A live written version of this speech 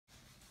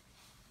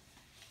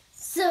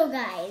So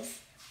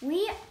guys,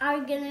 we are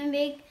gonna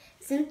make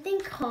something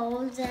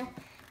called a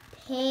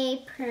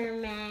paper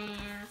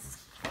mask.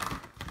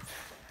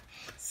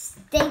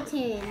 Stay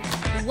tuned.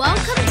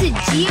 Welcome to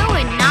Gio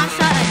and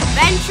Nasha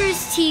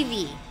Adventures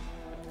TV.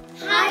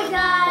 Hi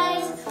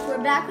guys,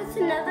 we're back with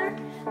another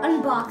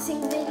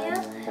unboxing video.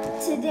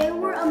 Today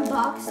we're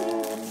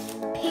unboxing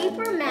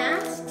paper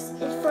masks.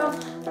 It's from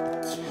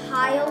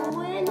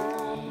Childwin,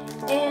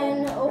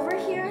 and over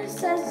here it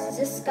says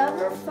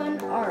Discover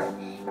Fun Art.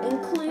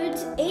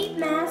 Includes 8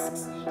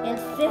 masks and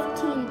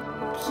 15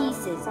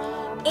 pieces.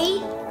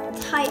 8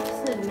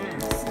 types of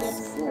masks.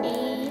 Yes,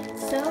 8.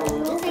 So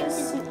we'll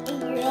Just like this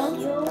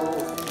 8-year-old.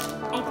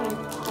 I can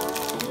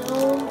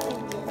feel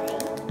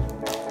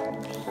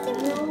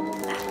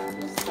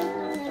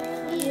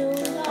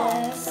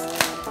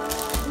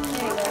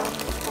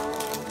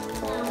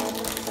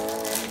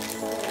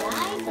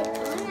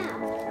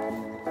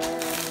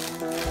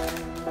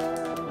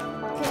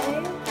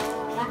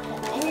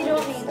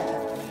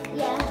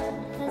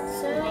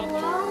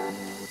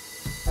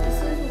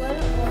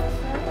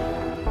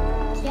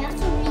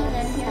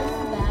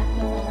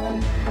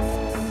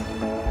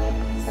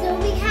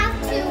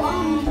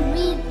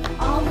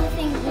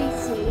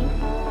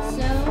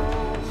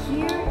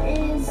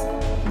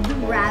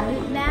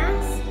rabbit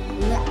mask,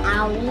 the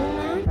owl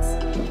mask,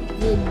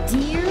 the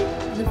deer,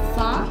 the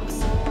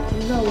fox,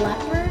 the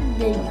leopard,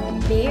 the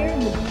bear,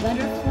 the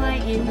butterfly,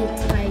 and the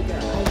tiger.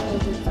 I'll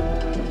hold it.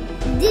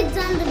 Dibs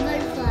on the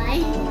butterfly.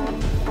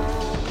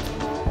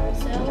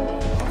 So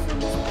also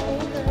just pull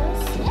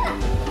this. Yeah.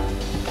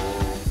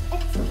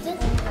 It's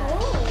just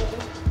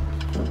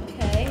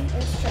okay,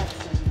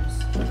 instructions.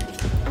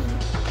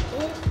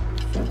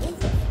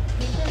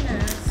 Paper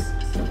masks.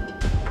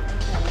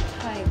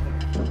 Okay,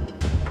 tiger.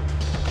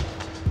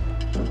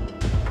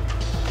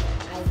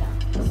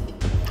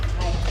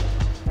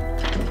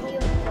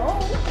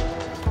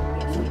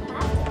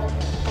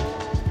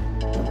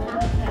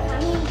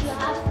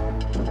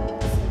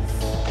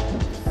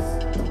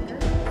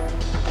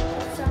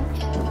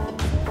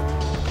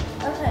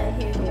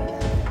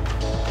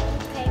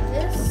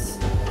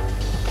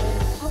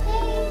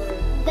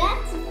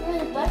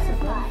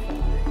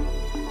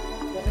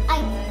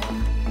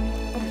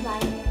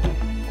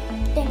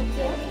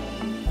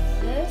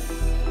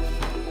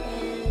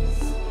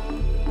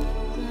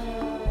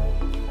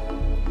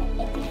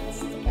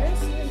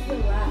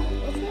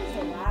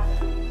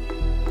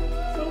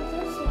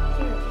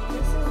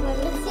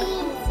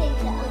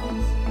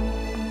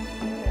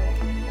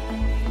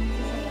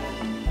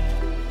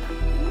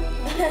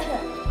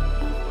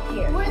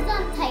 Here. Where's the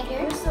tiger?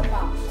 Where's the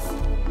box?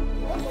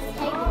 Where's the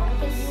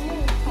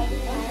tiger?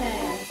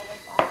 Okay.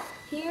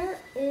 Here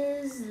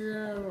is the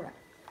rat.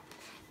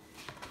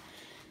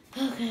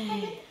 Okay. I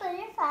got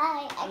butterfly.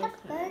 I got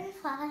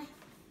butterfly.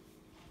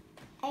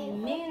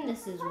 Man,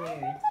 this is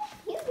weird.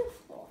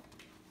 Beautiful.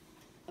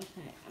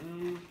 Okay.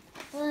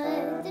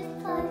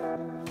 Butterfly.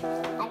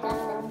 I got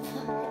the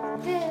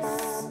this.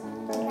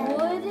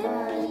 Would it be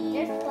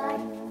the butterfly?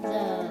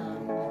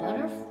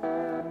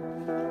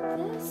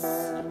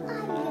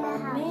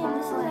 Man,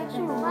 this is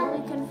actually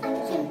really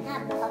confusing.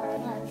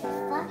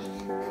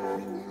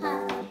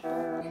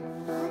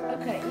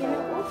 Okay, you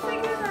know, we'll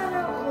figure that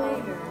out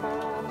later.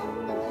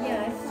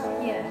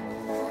 Yeah.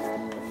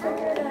 We'll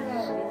figure that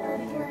out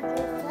later.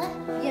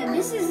 Yeah,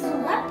 this is the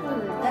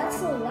leopard. That's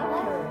the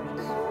leopard.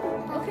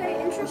 Okay,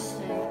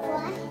 interesting.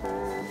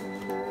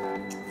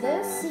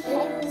 This is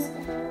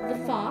the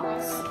fox.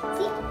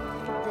 See?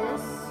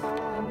 This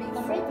would be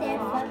right there.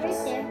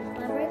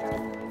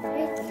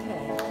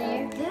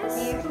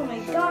 Oh my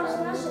gosh,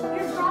 Nasha,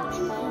 you're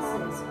dropping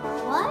pieces.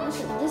 What?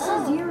 Nasha, this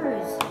is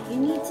yours. You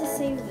need to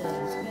save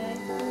those, okay?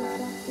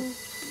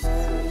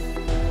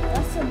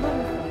 That's a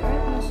butterfly,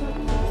 right, Nasha?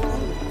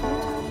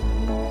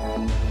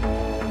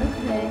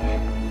 Okay.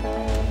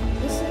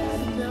 This is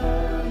the...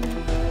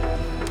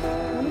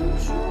 I'm not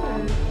sure.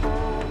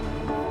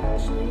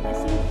 Actually, I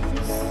think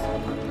this is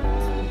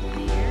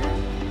bear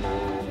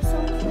or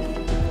something.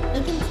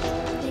 Look at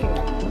here.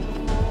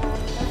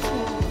 That's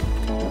one.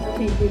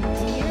 Okay, the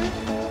deer.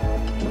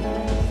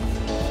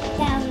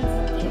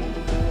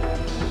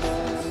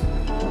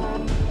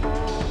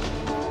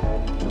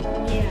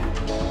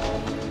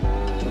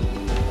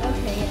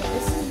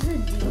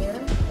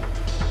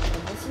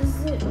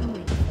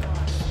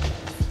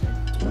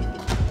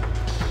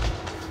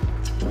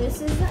 This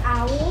is the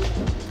owl.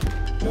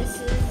 This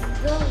is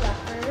the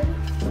leopard.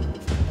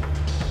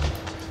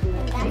 And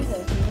that's a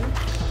bear.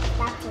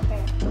 That's the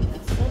bear.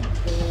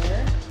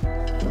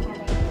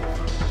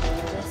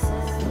 This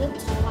is the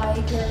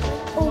tiger.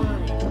 Oh,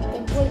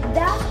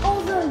 that's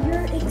all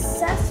your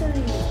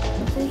accessories.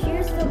 So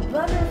here's the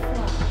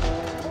butterfly.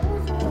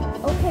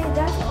 Okay,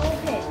 that's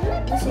okay.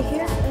 So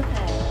here's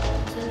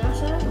So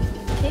Nasha,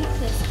 take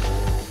this.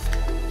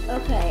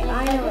 Okay, I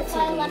know what to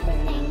do.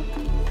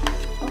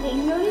 Okay,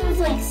 you know those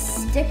like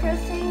sticker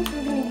things?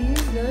 We're gonna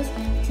use those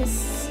to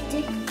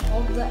stick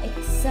all the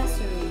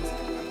accessories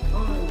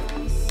on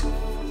this.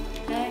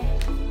 Okay?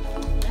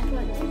 That's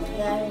what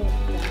that is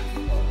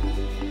for.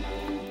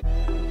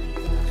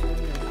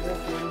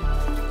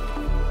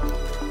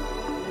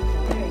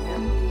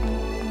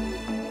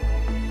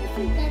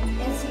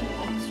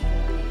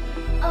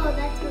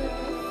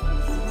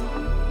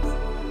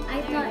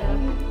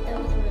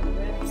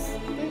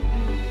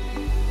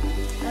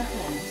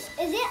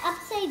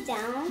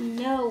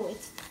 No,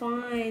 it's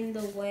fine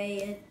the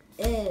way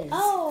it is.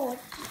 Oh,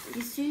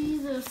 You see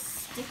those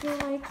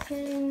sticker-like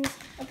things?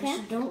 okay.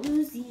 So don't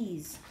lose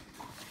these.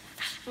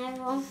 I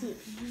won't.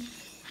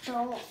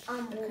 So,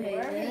 Okay,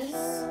 this is...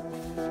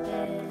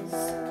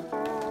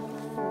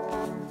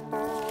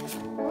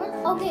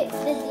 Okay,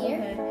 this here.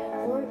 Okay,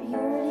 or you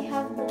already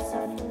have the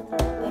stuff for the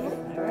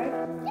butterfly, right?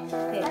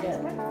 Okay, That's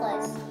good.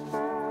 butterflies.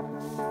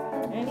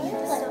 I need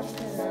the stuff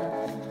for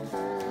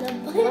The the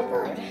butterfly.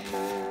 leopard.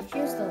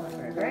 Here's the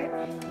leopard, right?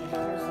 Yeah,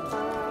 here's the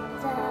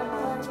leopard. The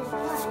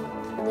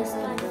butterfly. This is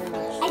orange.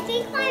 I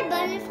think my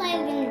butterfly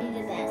is gonna be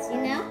the best,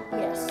 you know?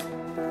 Yes.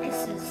 This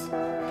is...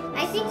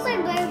 I think my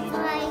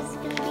butterfly is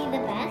gonna be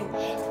the best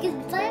because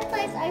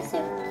butterflies are so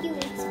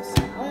cute.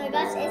 Oh my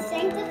gosh, it's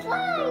saying to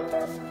fly.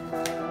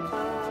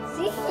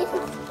 See, it's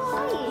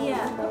flying.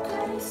 Yeah,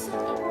 okay, so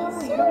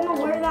you're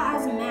gonna wear that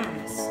as a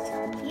mask.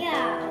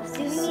 Yeah, so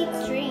we need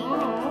string. Aw.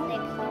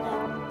 Like,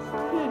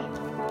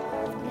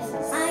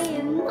 I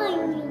am my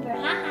maneuver.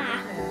 Haha.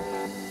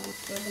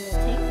 We're gonna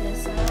take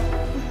this out.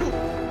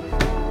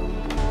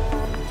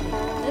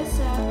 Take this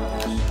out.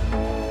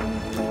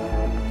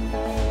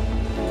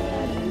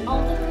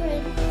 All the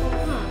grid.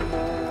 Huh.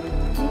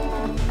 Do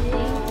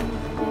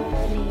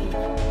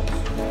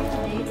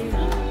they do?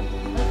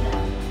 Okay.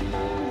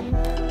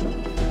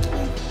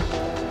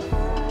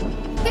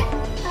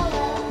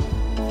 Hello.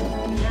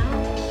 Now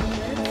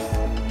where's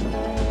the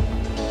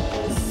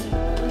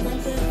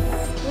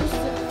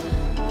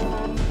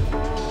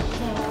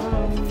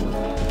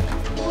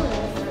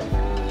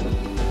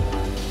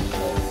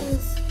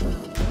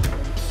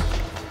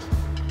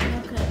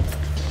okay.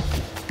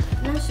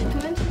 Now she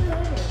come into the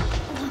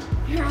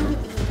litter.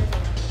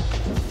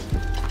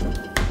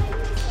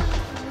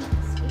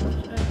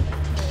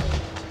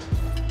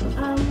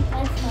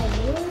 That's my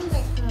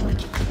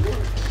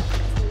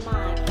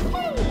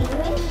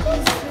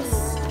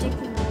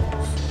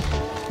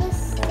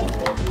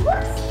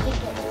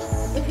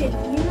Okay,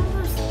 you know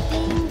those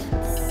things,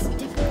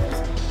 stickers?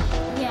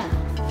 Yeah.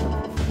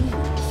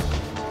 These.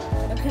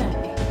 Okay.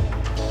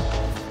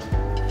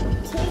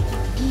 Take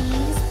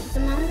these, put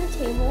them on the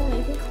table,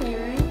 make a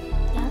clearing.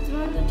 Put them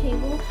on the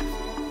table.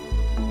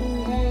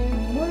 And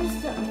then, where's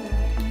the other?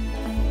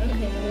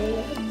 Okay, let me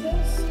look at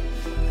this.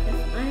 If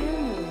I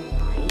am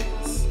right,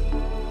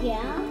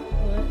 Yeah.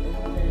 what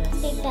is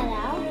this? Take that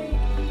out.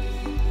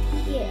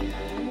 Here.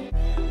 Right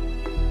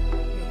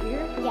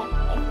here? Yeah.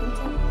 I can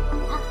take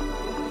that.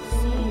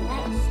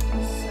 Nice.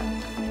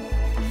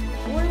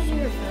 Where's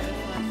your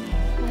butterfly?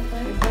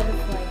 My Your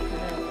butterfly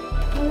cutout.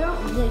 Oh, not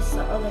this,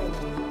 the other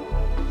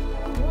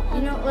one.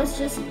 You know, let's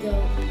just go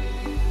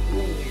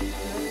linear.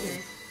 Okay.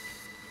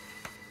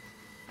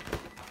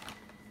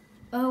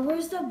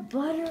 Where's the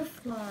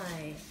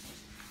butterfly?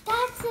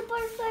 That's the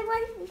butterfly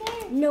right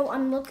there. No,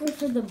 I'm looking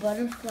for the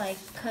butterfly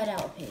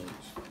cutout page.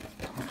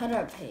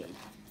 Cutout page.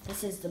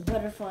 This is the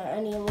butterfly. I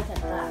need to look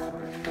at that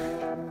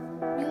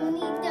one. You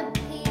need the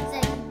page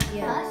that you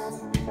Yes.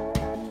 cut.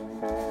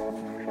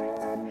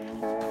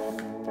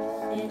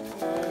 It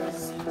is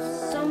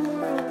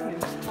somewhere over here.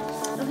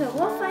 Okay,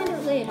 we'll find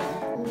it later.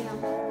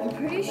 Yeah. I'm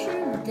pretty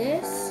sure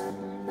this.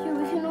 Here,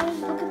 we can always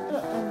look at the.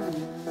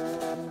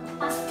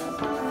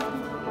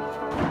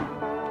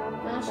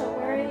 Masha,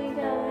 where are you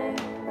going?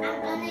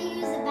 I'm gonna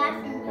use the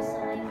bathroom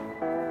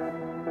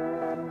beside.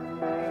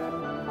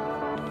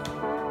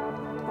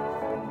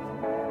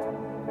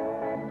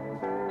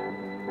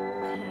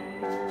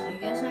 Okay, I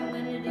guess I'm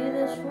gonna do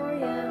this for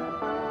you.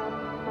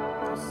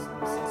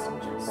 This is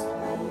just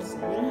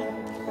amazing.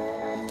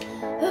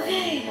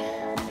 Okay,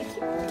 I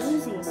keep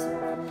losing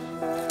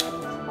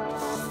some.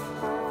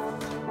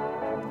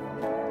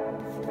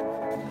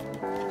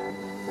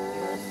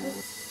 Here's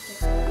the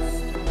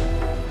stickers.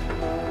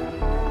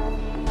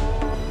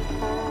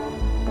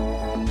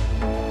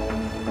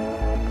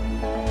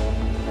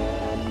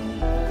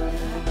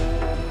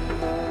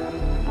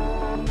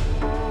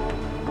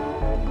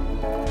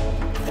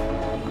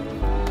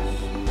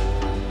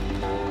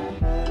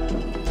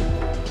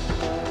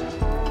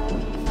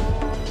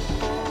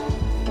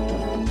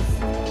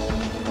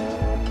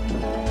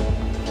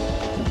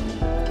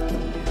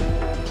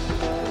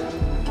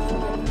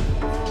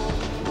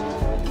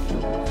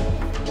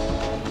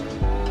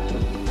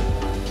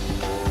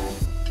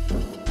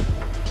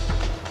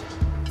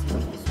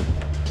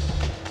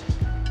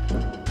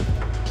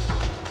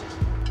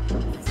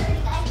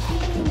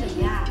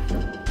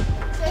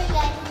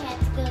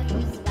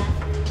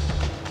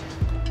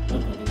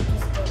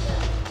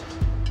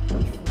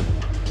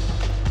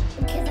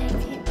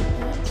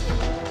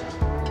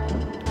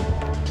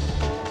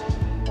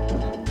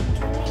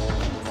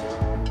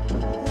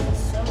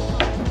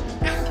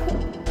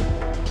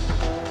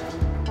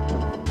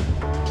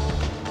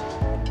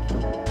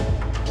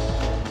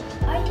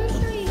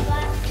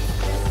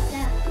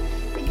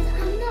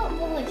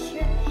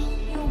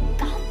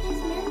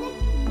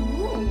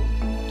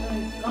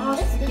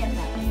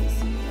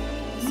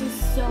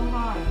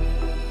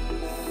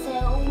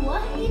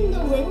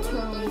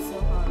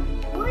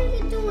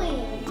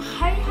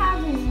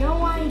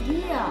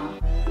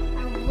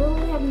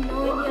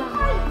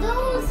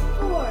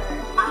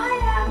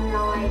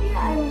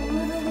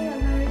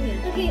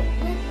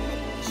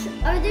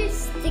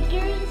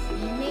 stickers.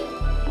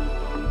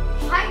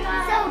 Hi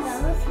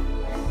guys.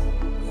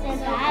 Say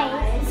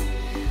bye.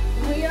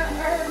 We are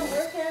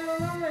working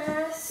on a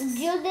mask.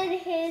 Jill did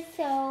his,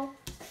 so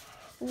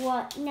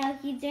what? Now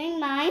he's doing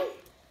mine.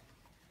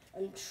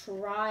 I'm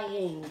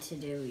trying to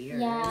do yours.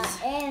 Yeah,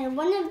 and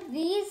one of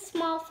these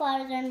small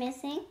flowers are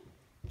missing.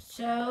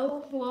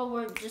 So, well,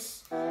 we're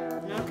just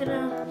not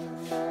gonna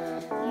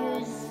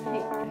Use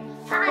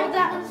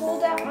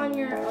hold that on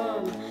your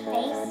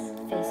face.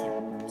 face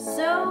here.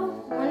 So,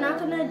 we're not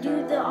gonna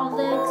do all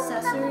the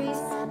accessories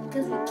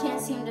because we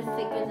can't seem to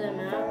figure them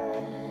out.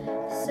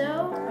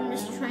 So, I'm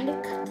just trying to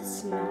cut the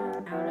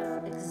smell out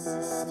of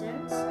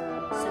existence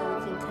so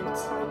we can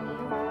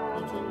continue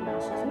making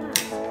Masha's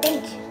mask.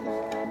 Thank you.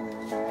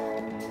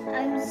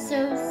 I'm so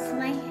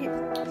my head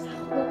is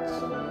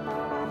twitching.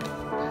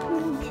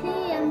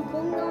 Okay, I'm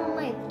going on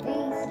my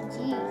face.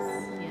 Jeez.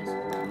 Yes,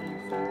 on your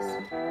face.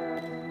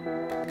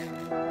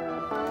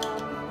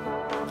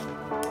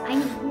 I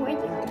need more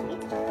than three.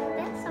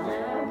 That's all.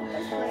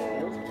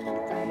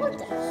 What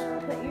the?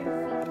 Put your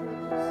feet in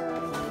this.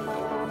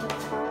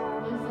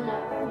 One foot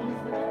up, one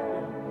foot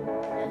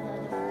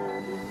up.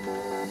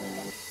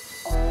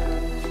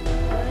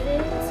 Put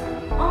it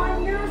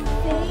on your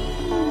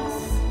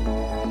face.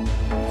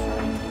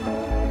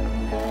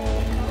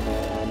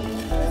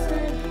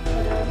 Listen,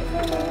 put it on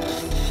your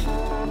face.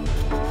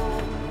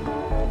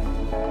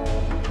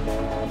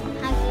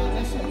 Hi guys,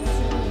 I should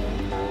see you.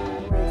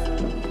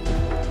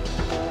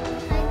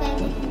 Hi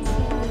guys, I can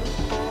see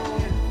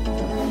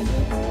you.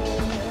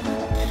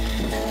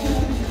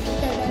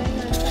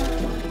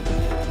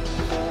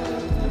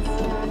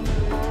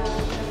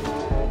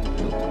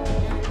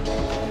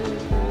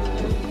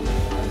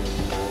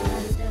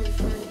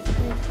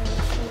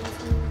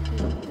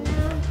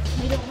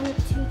 We don't want it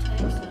too tight,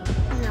 so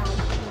No.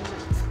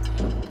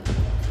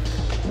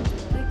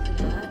 like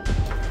that.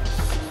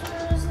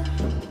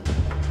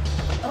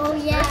 Oh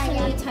yeah, First, we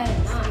yeah. need to tie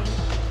a knot.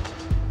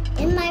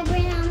 In my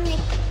brain, I'm like,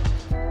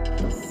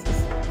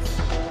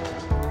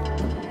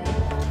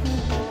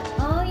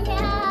 oh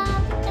yeah,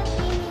 because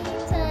we need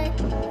to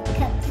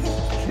cut this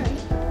tree.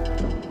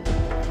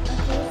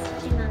 Okay, so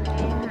do not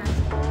very hard.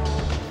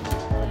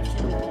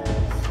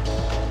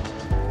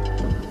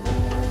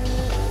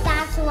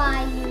 That's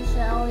why you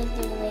should always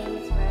do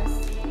ladies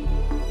first,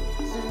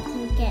 so we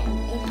can get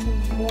into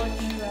more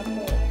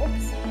trouble.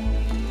 Oops.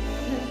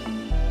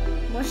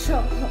 More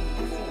trouble.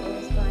 That's what I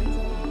was going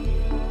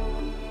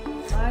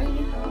to. Are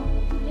you?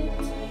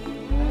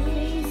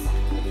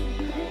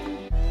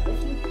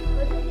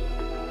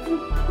 If you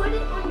put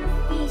it on your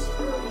face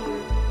earlier,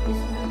 this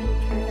wouldn't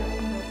turn out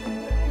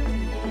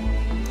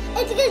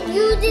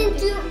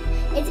perfect.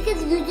 It's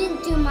because you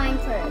didn't do mine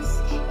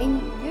first.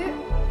 And you're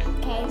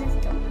okay,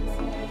 just don't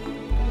say it.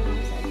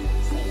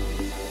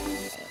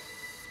 Say it.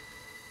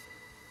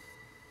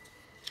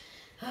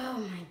 Oh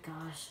my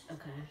gosh.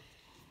 Okay.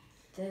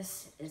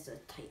 This is a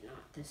tight knot.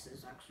 This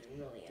is actually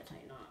really a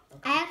tight knot.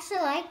 Okay. I actually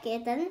like it.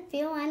 It doesn't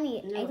feel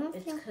any. I No, don't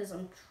it's feel. because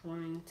I'm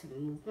trying to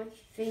move my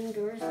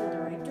fingers in the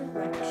right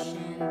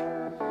direction.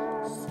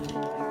 So I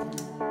can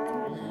do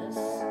this.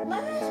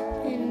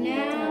 And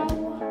now,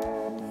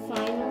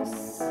 final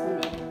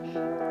snip.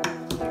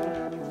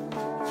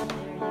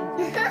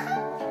 There you go.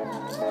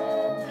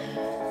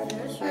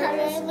 There's How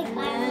yours. do I look And like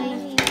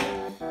then-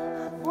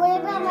 mine? What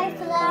about my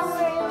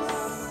flowers?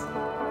 I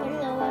don't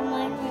know what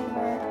mine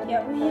were.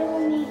 Yeah, we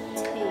will need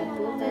tape.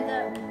 We'll do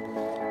that.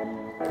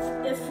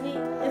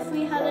 If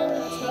we had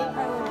any tape, I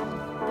would have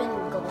been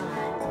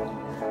glad.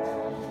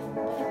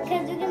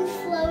 Because you can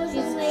flow She's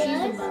the a way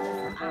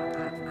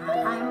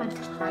butterfly. I'm a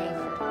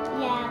tiger.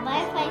 Yeah, my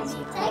face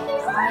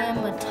tigers. I am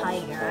a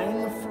tiger. I am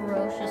a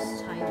ferocious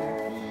tiger.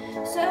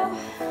 So,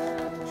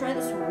 try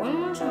this one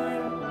more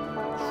time.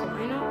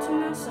 Try not to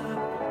mess up.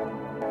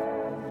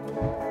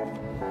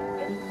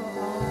 And put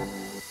all the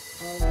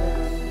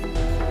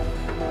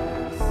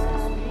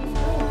accessories.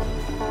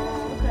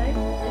 Oh, okay.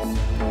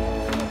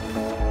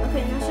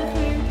 Okay, now shift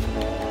here.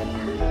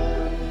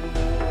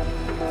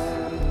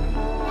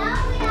 Now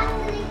we have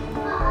to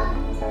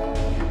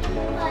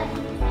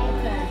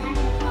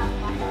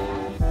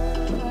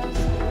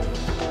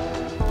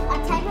a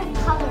type of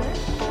color.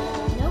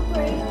 No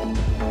gray.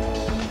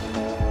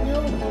 No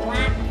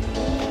black.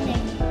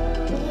 Anything.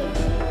 Blue.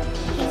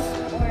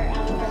 Pink or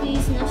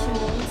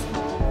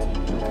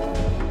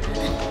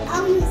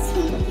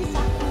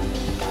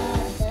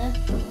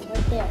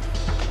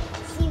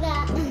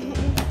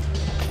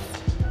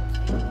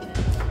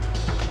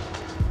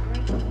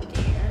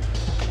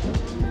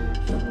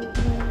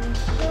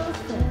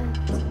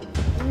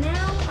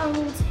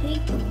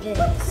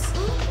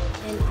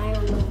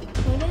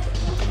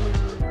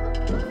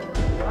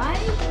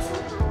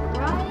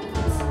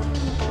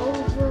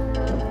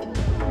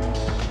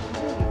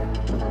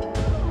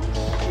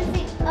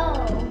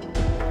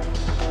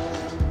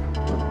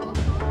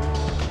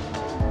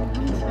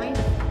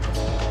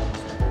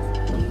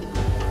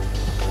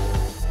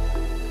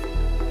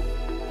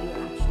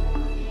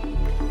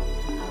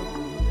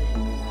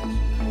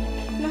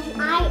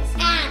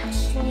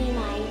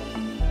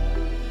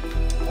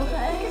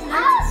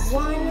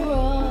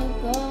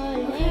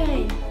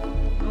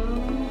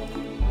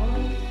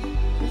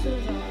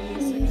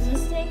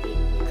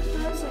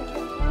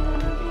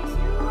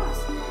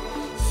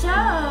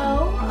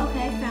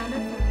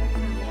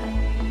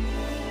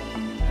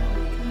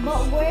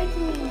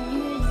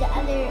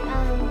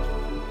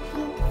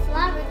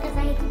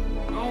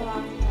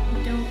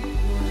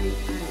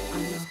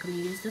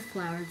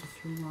flowers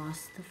if you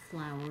lost the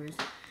flowers.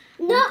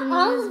 Not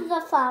all of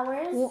the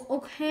flowers. Well,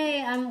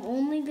 okay, I'm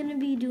only gonna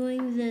be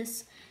doing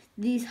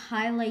these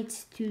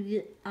highlights to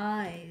the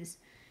eyes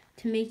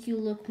to make you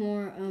look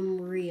more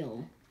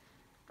real.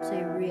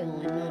 Say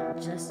real and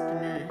not just a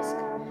mask.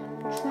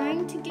 I'm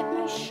trying to get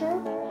my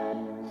sharp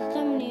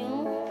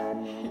thumbnail.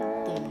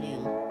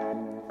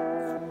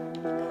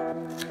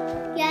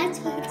 Yeah, it's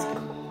good.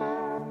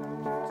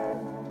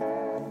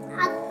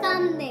 A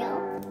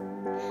thumbnail.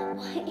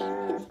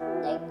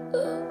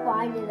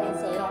 Why did I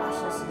say Gosh,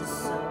 this is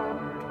so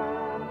hard.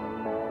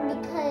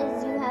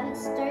 Because you haven't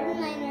started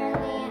mine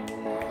earlier.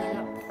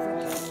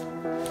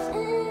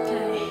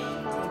 Okay,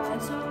 take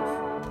this off.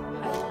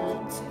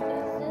 Highlight.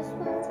 This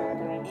one's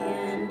under it.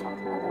 And we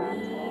will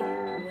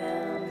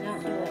not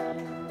do it.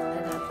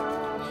 Okay.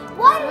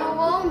 What?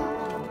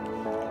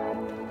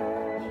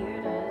 Here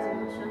it is.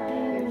 I'll show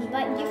you.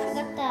 But you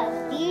forgot that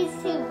these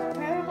two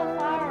purple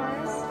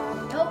flowers.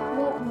 Nope,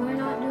 well, we're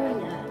not doing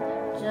that.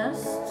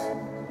 Just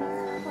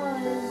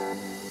because it's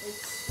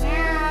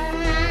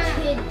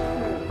kid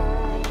proof.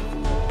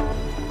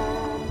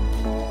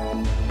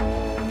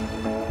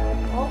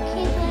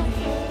 Okay,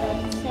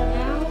 so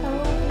now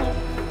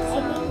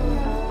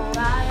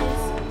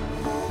Guys,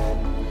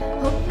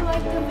 hope you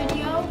liked the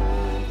video.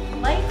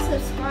 Like,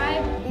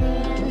 subscribe,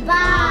 and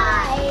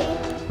bye.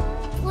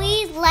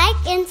 Please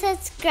like and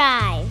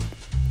subscribe.